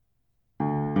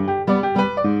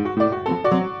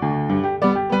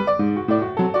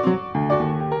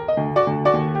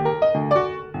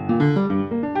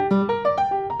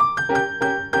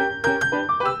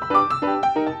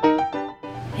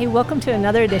welcome to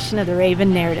another edition of the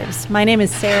Raven Narratives. My name is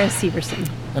Sarah Severson.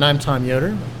 And I'm Tom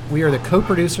Yoder. We are the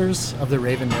co-producers of the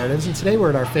Raven Narratives, and today we're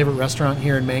at our favorite restaurant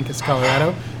here in Mancos,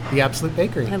 Colorado, the Absolute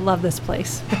Bakery. I love this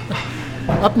place.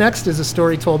 Up next is a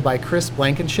story told by Chris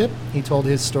Blankenship. He told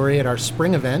his story at our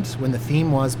spring event when the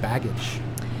theme was baggage.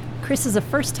 Chris is a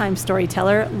first-time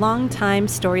storyteller, long-time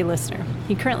story listener.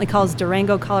 He currently calls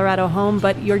Durango, Colorado home,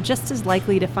 but you're just as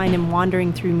likely to find him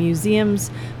wandering through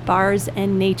museums, bars,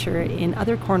 and nature in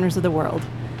other corners of the world.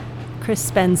 Chris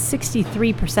spends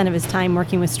 63% of his time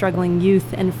working with struggling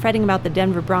youth and fretting about the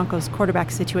Denver Broncos quarterback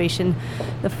situation.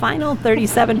 The final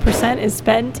 37% is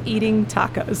spent eating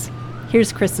tacos.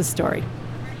 Here's Chris's story.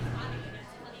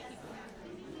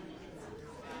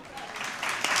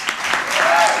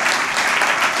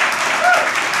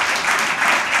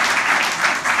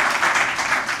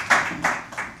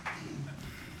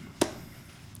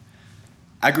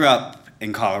 I grew up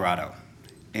in Colorado,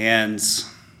 and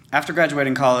after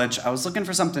graduating college, I was looking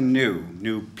for something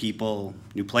new people,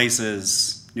 new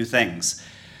places, new things.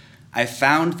 I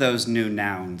found those new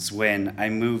nouns when I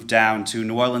moved down to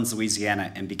New Orleans,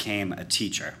 Louisiana, and became a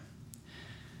teacher.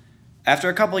 After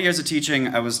a couple years of teaching,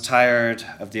 I was tired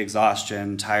of the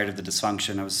exhaustion, tired of the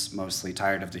dysfunction. I was mostly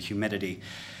tired of the humidity.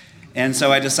 And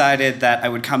so I decided that I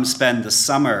would come spend the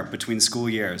summer between school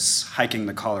years hiking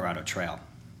the Colorado Trail.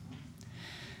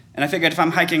 And I figured if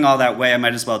I'm hiking all that way, I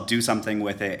might as well do something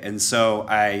with it. And so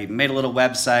I made a little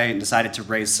website and decided to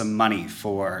raise some money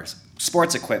for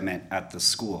sports equipment at the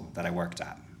school that I worked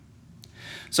at.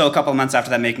 So a couple months after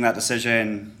that, making that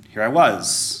decision, here I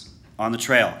was on the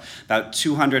trail, about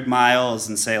 200 miles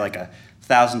and say like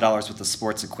 $1,000 worth of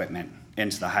sports equipment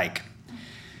into the hike.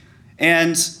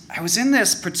 And I was in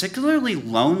this particularly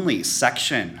lonely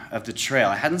section of the trail.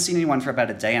 I hadn't seen anyone for about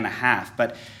a day and a half,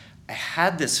 but I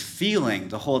had this feeling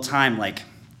the whole time like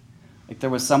there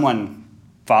was someone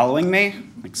following me,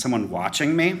 like someone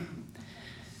watching me.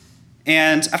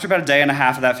 And after about a day and a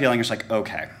half of that feeling, I was like,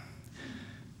 okay.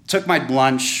 Took my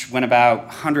lunch, went about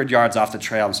 100 yards off the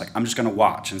trail. I was like, I'm just gonna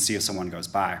watch and see if someone goes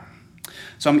by.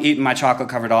 So I'm eating my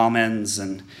chocolate-covered almonds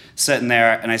and sitting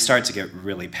there, and I start to get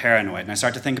really paranoid. And I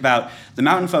start to think about the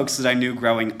mountain folks that I knew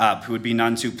growing up who would be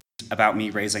none too pleased about me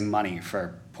raising money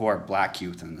for poor black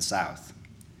youth in the South.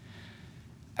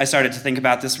 I started to think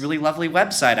about this really lovely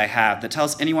website I have that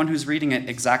tells anyone who's reading it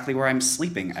exactly where I'm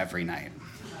sleeping every night.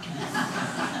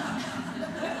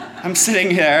 I'm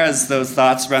sitting here as those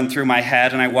thoughts run through my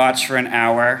head, and I watch for an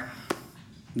hour.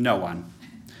 No one.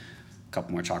 A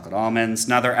couple more chocolate almonds.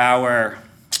 Another hour.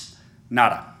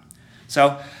 Nada.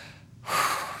 So,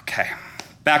 okay,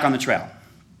 back on the trail.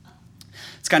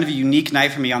 It's kind of a unique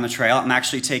night for me on the trail. I'm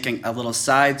actually taking a little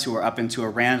side tour up into a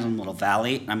random little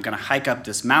valley, and I'm gonna hike up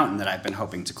this mountain that I've been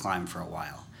hoping to climb for a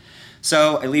while.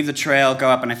 So I leave the trail, go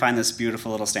up, and I find this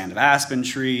beautiful little stand of aspen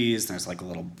trees. There's like a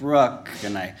little brook,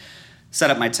 and I set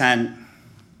up my tent,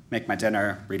 make my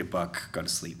dinner, read a book, go to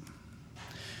sleep.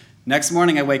 Next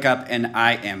morning I wake up and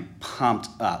I am pumped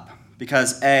up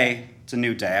because A, it's a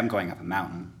new day, I'm going up a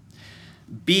mountain.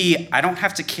 B, I don't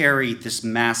have to carry this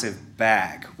massive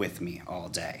bag with me all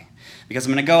day because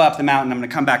I'm gonna go up the mountain, I'm gonna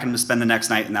come back and I'm gonna spend the next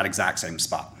night in that exact same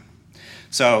spot.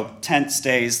 So tent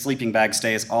stays, sleeping bag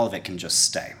stays, all of it can just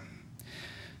stay.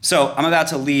 So I'm about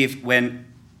to leave when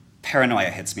paranoia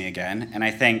hits me again, and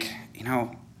I think,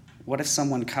 what if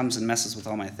someone comes and messes with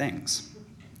all my things?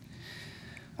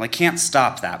 Well, I can't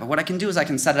stop that, but what I can do is I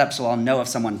can set it up so I'll know if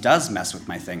someone does mess with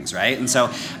my things, right? And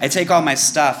so I take all my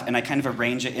stuff and I kind of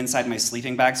arrange it inside my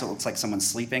sleeping bag so it looks like someone's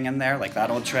sleeping in there, like that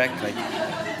old trick, like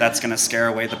that's gonna scare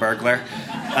away the burglar.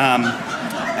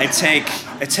 I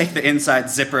take the inside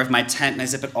zipper of my tent and I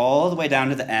zip it all the way down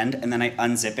to the end, and then I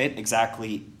unzip it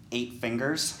exactly 8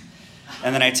 fingers.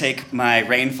 And then I take my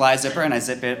rainfly zipper and I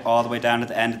zip it all the way down to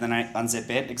the end, and then I unzip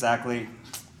it exactly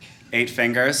 8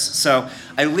 fingers. So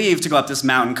I leave to go up this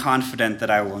mountain confident that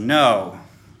I will know,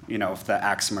 if the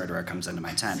axe murderer comes into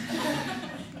my tent.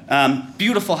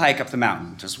 Beautiful hike up the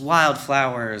mountain. There's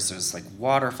wildflowers, there's like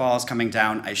waterfalls coming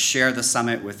down. I share the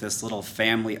summit with this little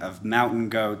family of mountain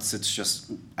goats. It's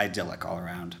just idyllic all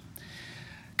around.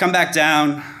 Come back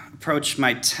down, approach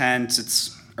my tent.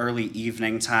 It's early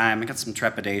evening time. I got some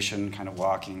trepidation, kind of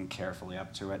walking carefully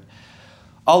up to it.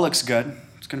 All looks good.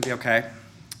 It's gonna be okay.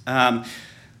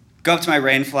 Go up to my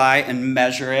rainfly and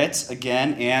measure it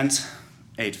again, and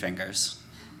 8 fingers.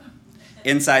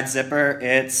 Inside zipper,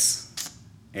 it's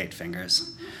 8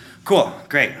 fingers. Cool,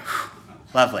 great,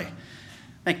 lovely.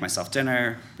 Make myself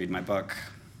dinner, read my book,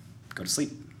 go to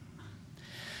sleep.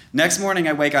 Next morning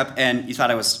I wake up, and you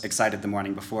thought I was excited the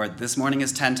morning before. This morning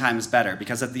is 10 times better,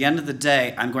 because at the end of the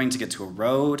day, I'm going to get to a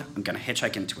road, I'm gonna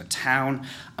hitchhike into a town,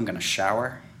 I'm gonna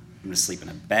shower, I'm going to sleep in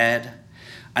a bed.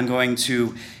 I'm going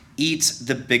to eat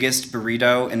the biggest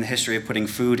burrito in the history of putting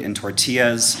food in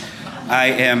tortillas. I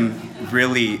am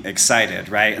really excited,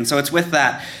 right? And so it's with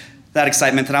that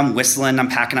excitement that I'm whistling, I'm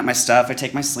packing up my stuff, I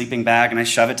take my sleeping bag and I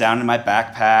shove it down in my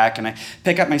backpack, and I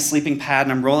pick up my sleeping pad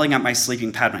and I'm rolling up my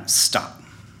sleeping pad and I stop.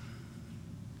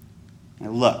 I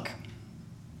look.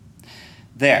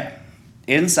 There,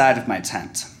 inside of my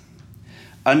tent,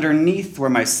 underneath where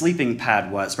my sleeping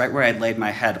pad was, right where I'd laid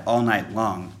my head all night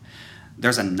long,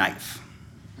 there's a knife.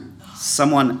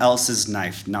 Someone else's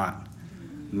knife, not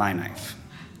my knife.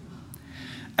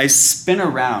 I spin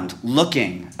around,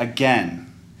 looking again.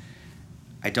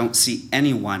 I don't see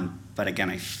anyone, but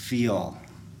again, I feel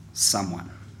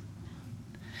someone.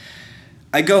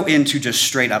 I go into just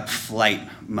straight up flight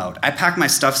mode. I pack my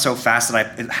stuff so fast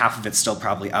that half of it's still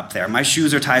probably up there. My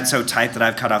shoes are tied so tight that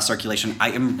I've cut off circulation.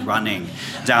 I am running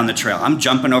down the trail. I'm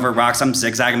jumping over rocks. I'm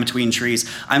zigzagging between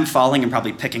trees. I'm falling and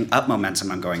probably picking up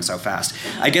momentum. I'm going so fast.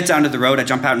 I get down to the road. I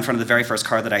jump out in front of the very first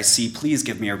car that I see. Please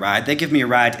give me a ride. They give me a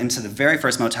ride into the very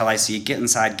first motel I see, get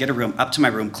inside, get a room, up to my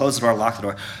room, close the door, lock the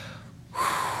door.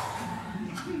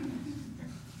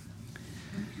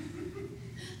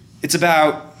 It's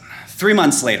about 3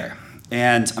 months later,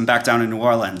 and I'm back down in New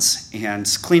Orleans and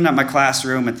cleaning up my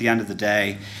classroom at the end of the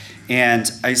day,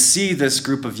 and I see this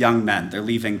group of young men. They're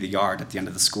leaving the yard at the end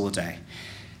of the school day.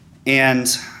 And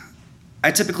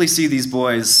I typically see these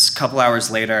boys a couple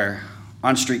hours later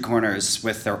on street corners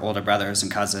with their older brothers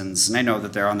and cousins, and I know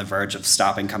that they're on the verge of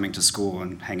stopping coming to school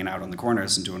and hanging out on the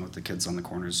corners and doing what the kids on the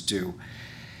corners do.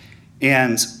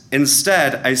 And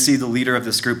instead, I see the leader of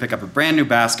this group pick up a brand new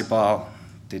basketball.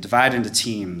 They divide into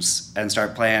teams and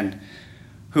start playing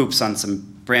hoops on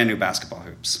some brand new basketball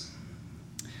hoops.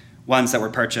 Ones that were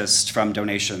purchased from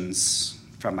donations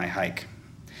from my hike.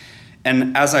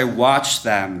 And as I watch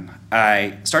them,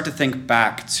 I start to think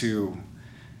back to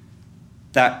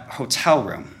that hotel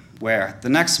room where the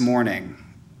next morning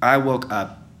I woke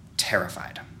up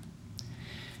terrified.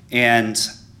 And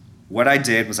what I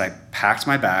did was I packed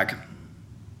my bag.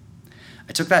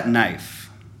 I took that knife,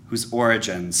 whose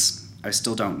origins I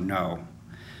still don't know,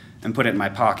 and put it in my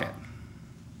pocket.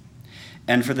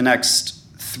 And for the next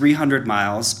 300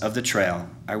 miles of the trail,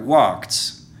 I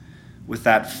walked with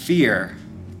that fear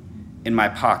in my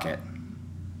pocket.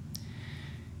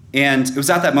 And it was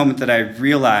at that moment that I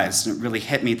realized, and it really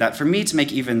hit me, that for me to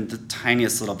make even the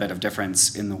tiniest little bit of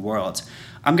difference in the world,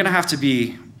 I'm gonna have to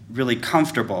be really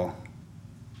comfortable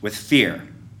with fear.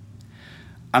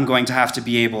 I'm going to have to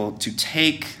be able to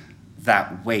take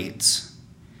that weight,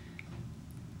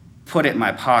 put it in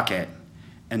my pocket,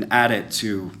 and add it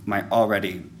to my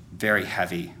already very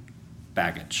heavy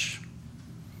baggage.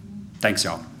 Thanks,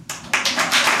 y'all.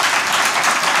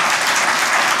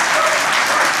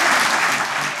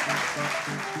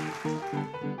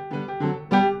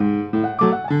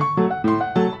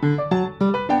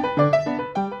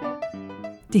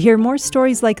 To hear more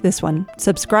stories like this one,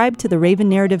 subscribe to the Raven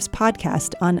Narratives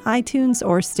podcast on iTunes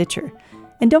or Stitcher.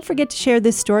 And don't forget to share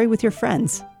this story with your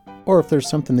friends. Or if there's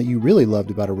something that you really loved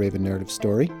about a Raven Narrative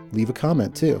story, leave a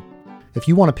comment too. If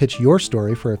you want to pitch your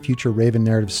story for a future Raven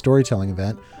Narrative storytelling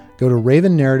event, go to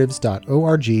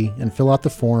ravennarratives.org and fill out the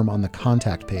form on the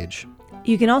contact page.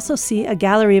 You can also see a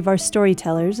gallery of our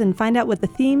storytellers and find out what the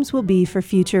themes will be for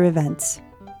future events.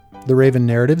 The Raven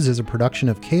Narratives is a production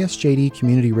of KSJD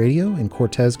Community Radio in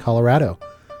Cortez, Colorado.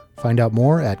 Find out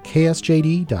more at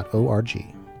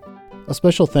ksjd.org. A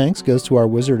special thanks goes to our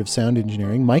wizard of sound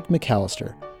engineering, Mike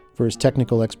McAllister, for his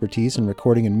technical expertise in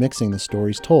recording and mixing the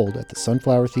stories told at the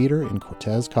Sunflower Theater in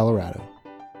Cortez, Colorado.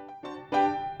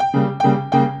 Yeah,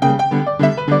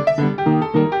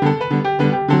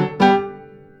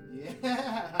 you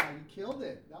killed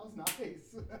it. That was nice.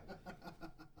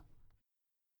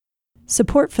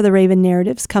 Support for the Raven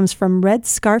Narratives comes from Red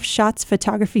Scarf Shots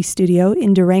Photography Studio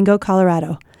in Durango,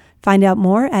 Colorado. Find out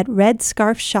more at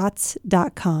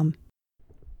redscarfshots.com.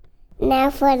 Now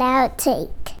for the outtake.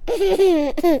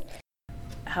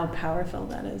 How powerful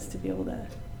that is to be able to...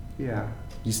 Yeah.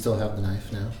 You still have the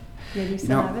knife now? Yeah, you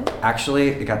still have it? Actually,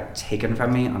 it got taken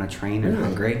from me on a train in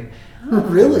Hungary. Oh,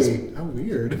 really? How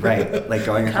weird. Right, like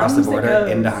going across the Comes and border goes.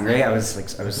 into Hungary. I was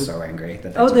so angry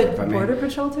that they Oh, took the it from me. Border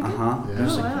Patrol took it? Uh-huh. Yeah. I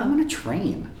was like, Oh, wow. I'm on a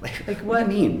train. Like what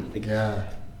do you mean? Like, Yeah.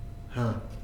 Huh.